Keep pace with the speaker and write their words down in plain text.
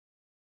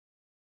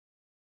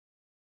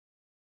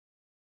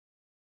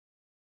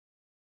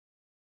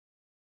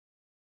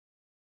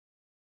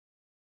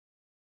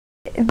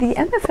The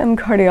MFM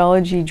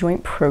Cardiology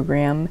Joint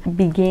Program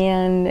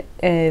began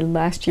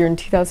last year in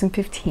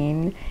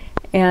 2015,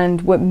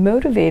 and what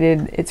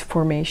motivated its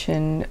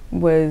formation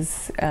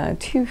was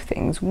two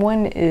things.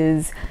 One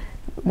is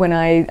when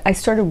I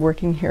started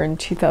working here in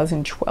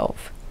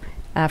 2012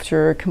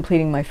 after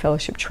completing my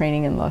fellowship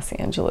training in Los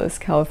Angeles,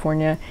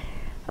 California,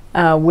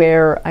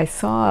 where I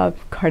saw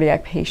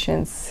cardiac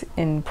patients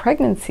in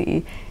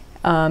pregnancy.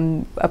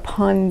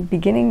 Upon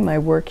beginning my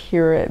work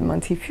here at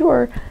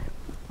Montefiore,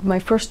 my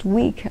first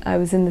week I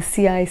was in the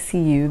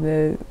CICU,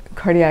 the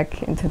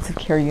cardiac intensive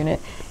care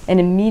unit, and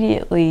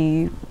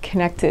immediately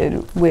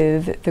connected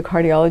with the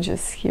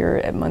cardiologists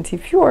here at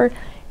Montefiore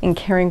in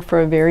caring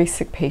for a very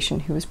sick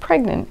patient who was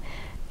pregnant.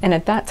 And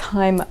at that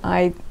time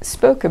I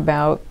spoke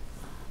about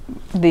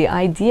the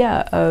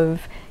idea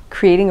of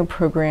creating a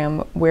program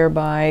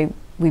whereby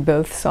we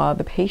both saw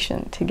the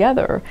patient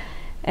together.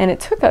 And it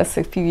took us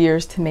a few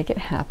years to make it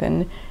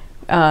happen.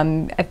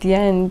 At the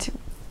end,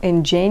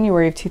 in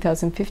January of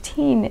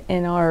 2015,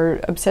 in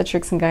our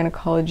Obstetrics and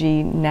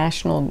Gynecology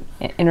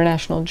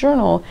International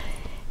Journal,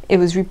 it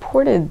was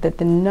reported that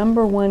the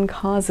 #1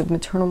 cause of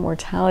maternal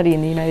mortality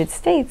in the United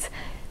States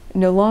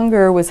no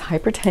longer was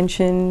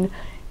hypertension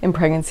in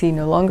pregnancy,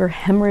 no longer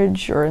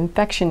hemorrhage or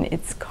infection,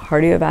 it's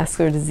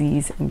cardiovascular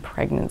disease in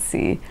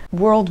pregnancy.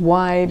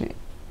 Worldwide,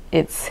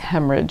 it's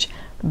hemorrhage,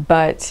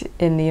 but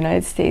in the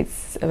United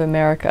States of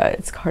America,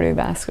 it's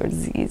cardiovascular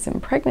disease in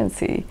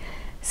pregnancy.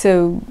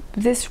 So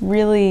this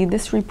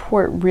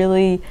report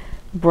really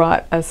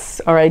brought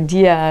us our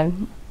idea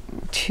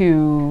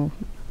to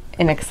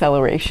an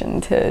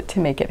acceleration to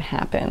make it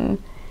happen.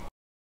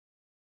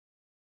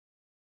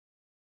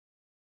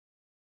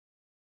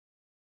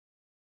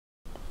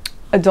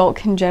 Adult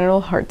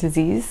congenital heart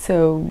disease,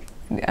 so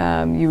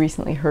you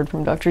recently heard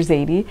from Dr.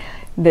 Zaidi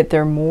that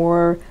there are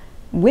more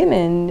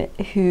women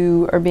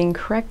who are being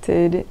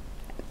corrected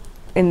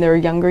in their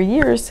younger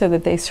years so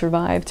that they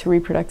survive to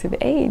reproductive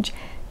age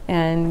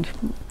and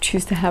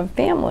choose to have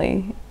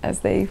family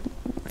as they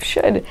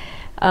should.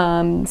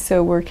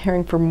 So we're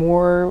caring for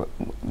more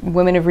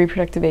women of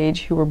reproductive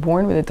age who were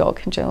born with adult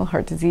congenital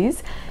heart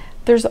disease.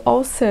 There's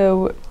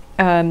also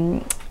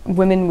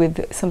women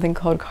with something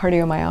called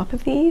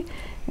cardiomyopathy,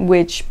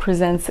 which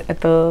presents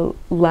at the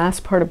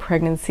last part of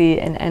pregnancy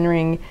and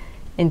entering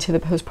into the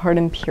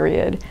postpartum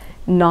period,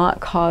 not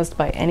caused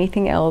by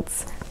anything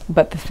else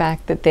but the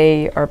fact that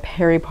they are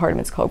peripartum.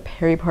 It's called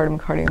peripartum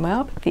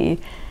cardiomyopathy.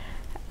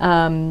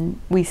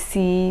 We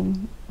see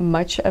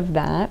much of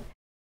that.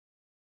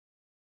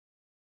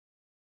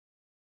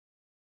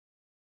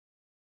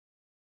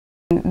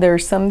 There are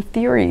some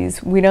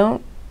theories. We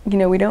don't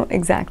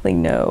exactly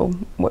know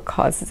what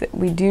causes it.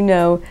 We do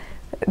know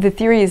the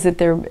theory is that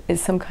there is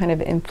some kind of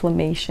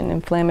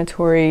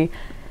inflammatory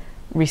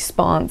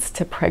response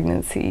to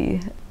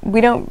pregnancy.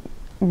 We don't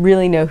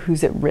really know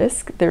who's at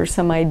risk. There are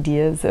some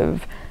ideas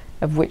of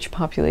which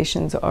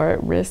populations are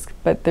at risk,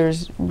 but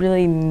there's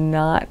really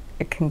not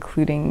a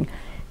concluding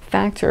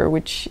factor,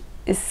 which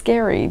is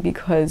scary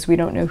because we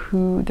don't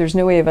know there's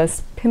no way of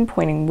us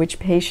pinpointing which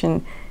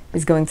patient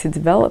is going to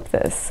develop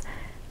this.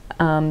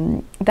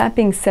 That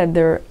being said,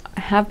 there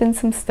have been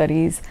some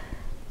studies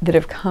that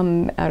have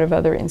come out of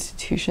other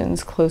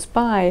institutions close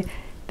by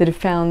that have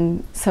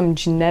found some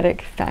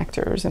genetic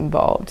factors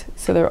involved.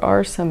 So there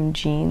are some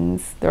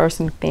genes, there are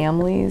some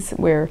families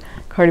where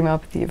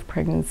cardiomyopathy of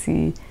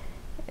pregnancy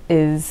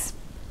is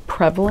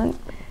prevalent.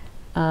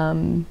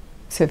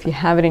 So if you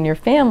have it in your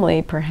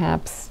family,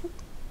 perhaps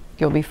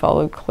you'll be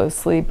followed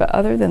closely, but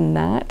other than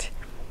that,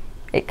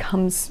 it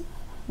comes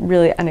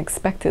really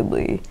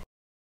unexpectedly.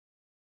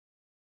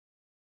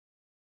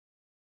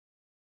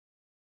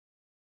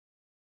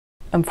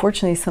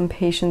 Unfortunately, some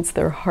patients,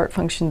 their heart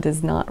function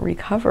does not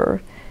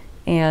recover,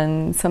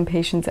 and some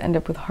patients end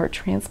up with heart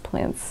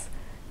transplants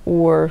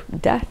or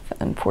death,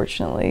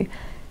 unfortunately,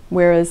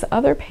 whereas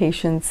other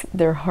patients,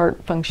 their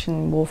heart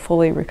function will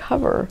fully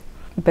recover,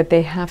 but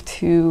they have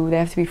to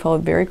be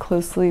followed very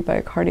closely by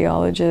a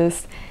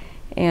cardiologist,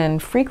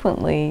 and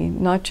frequently,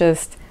 not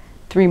just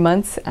 3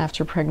 months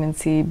after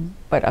pregnancy,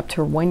 but up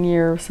to 1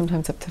 year,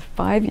 sometimes up to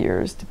 5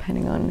 years,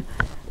 depending on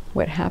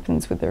what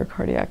happens with their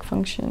cardiac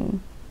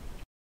function.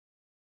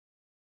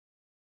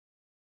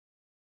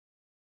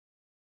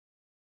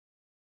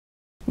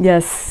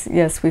 Yes,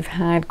 we've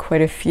had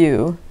quite a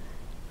few,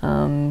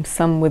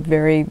 some with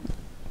very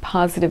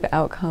positive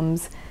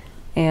outcomes,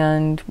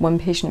 and one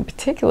patient in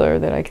particular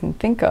that I can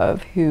think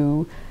of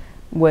who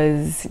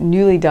was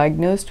newly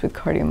diagnosed with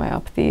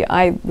cardiomyopathy.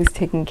 I was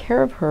taking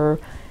care of her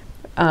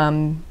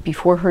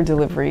before her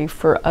delivery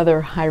for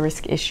other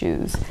high-risk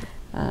issues.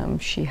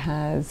 She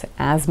has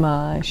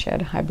asthma, she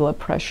had high blood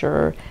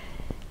pressure,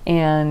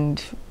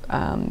 and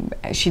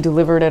she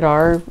delivered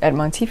at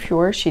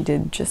Montefiore. She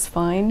did just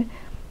fine.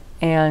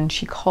 And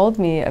she called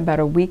me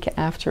about a week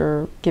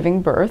after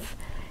giving birth,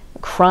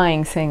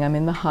 crying, saying, I'm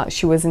in the hospital.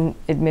 She wasn't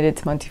admitted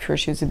to Montefiore,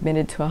 she was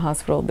admitted to a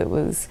hospital that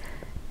was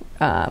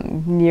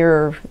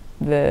near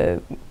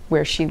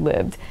where she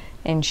lived.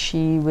 And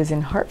she was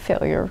in heart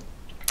failure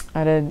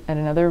at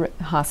another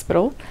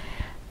hospital.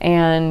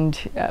 and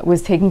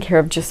was taken care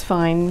of just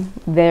fine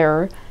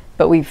there.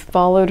 But we've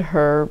followed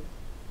her,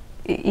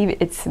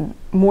 it's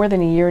more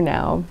than a year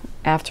now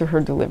after her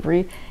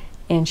delivery,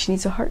 and she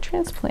needs a heart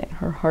transplant.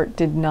 Her heart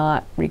did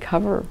not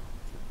recover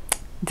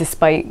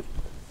despite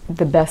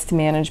the best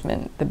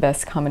management, the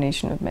best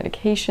combination of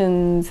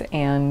medications,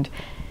 and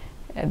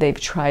they've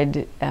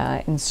tried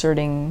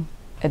inserting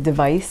a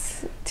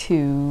device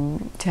to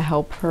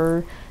help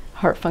her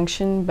heart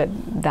function, but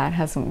that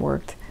hasn't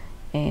worked,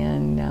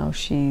 and now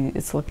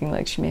it's looking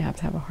like she may have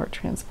to have a heart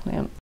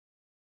transplant.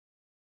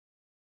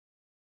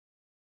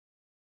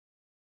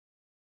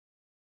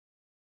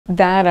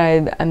 That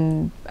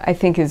I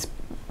think is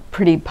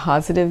pretty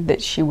positive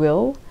that she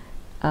will,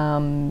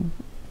 and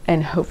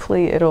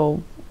hopefully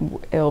it'll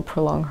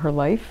prolong her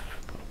life,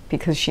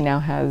 because she now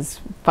has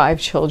 5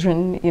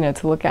 children,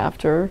 to look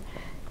after,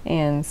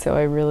 and so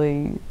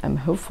I'm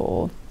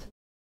hopeful